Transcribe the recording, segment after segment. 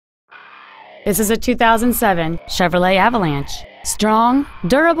This is a 2007 Chevrolet Avalanche. Strong,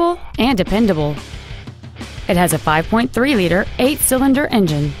 durable, and dependable. It has a 5.3-liter, 8-cylinder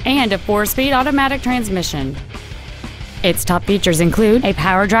engine and a 4-speed automatic transmission. Its top features include a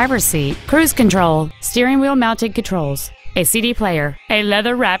power driver's seat, cruise control, steering wheel mounted controls, a CD player, a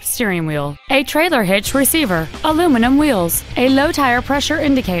leather-wrapped steering wheel, a trailer hitch receiver, aluminum wheels, a low tire pressure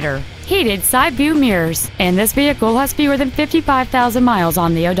indicator, heated side view mirrors, and this vehicle has fewer than 55,000 miles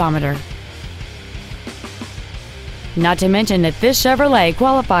on the odometer. Not to mention that this Chevrolet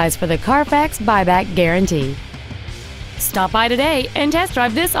qualifies for the Carfax buyback guarantee. Stop by today and test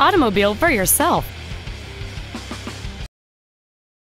drive this automobile for yourself.